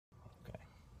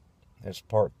It's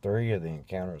part 3 of the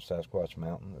encounter at Sasquatch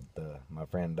Mountain with my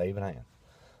friend David Hand.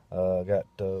 I got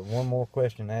one more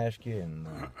question to ask you, and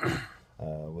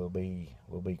we'll be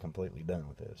completely done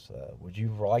with this. Would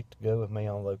you like to go with me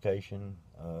on location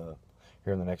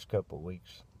here in the next couple of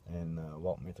weeks and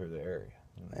walk me through the area?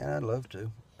 Man, I'd love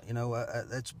to.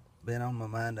 That's been on my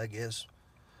mind, I guess,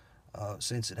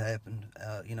 since it happened.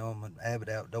 I'm an avid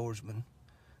outdoorsman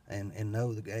and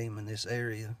know the game in this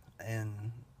area.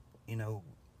 And,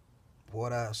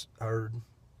 what I heard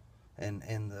and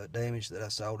the damage that I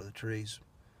saw to the trees,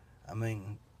 I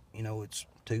mean, it's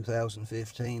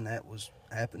 2015. That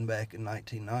happened back in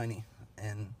 1990.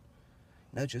 And,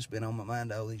 it's just been on my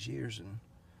mind all these years. And,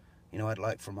 I'd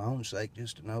like for my own sake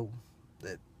just to know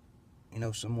that,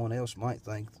 someone else might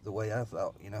think the way I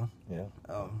thought,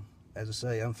 Yeah. As I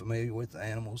say, I'm familiar with the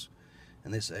animals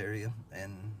in this area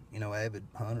and, avid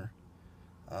hunter.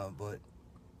 But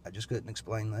I just couldn't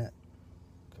explain that.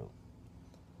 Cool.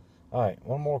 All right,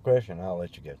 one more question, I'll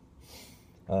let you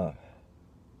go.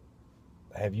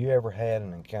 Have you ever had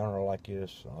an encounter like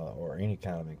this, or any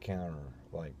kind of encounter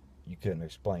like you couldn't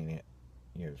explain it?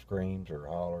 Screams or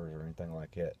hollers or anything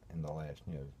like that in the last,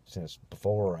 since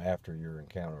before or after your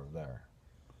encounter there?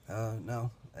 No,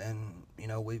 and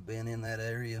we've been in that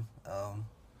area,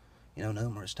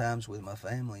 numerous times with my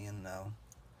family, and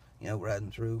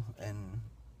riding through, and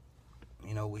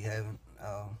we haven't,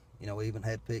 we even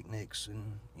had picnics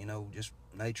and just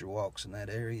nature walks in that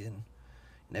area, and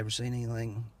never seen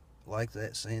anything like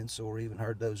that since, or even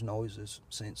heard those noises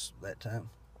since that time.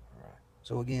 Right.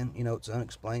 So again, it's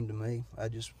unexplained to me. I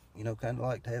just, kind of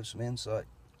like to have some insight.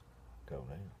 Go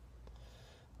down.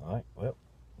 All right. Well,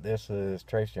 this is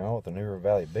Tracy on with the New River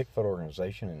Valley Bigfoot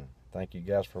Organization, and thank you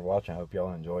guys for watching. I hope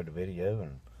y'all enjoyed the video,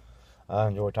 and I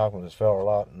enjoy talking with this fella a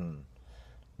lot, and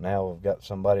now we've got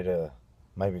somebody to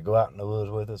maybe go out in the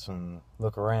woods with us and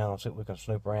look around, see if we can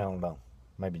snoop around on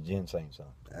maybe ginseng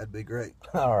something. That'd be great.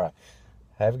 All right.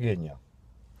 Have a good one, y'all.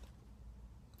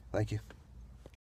 Thank you.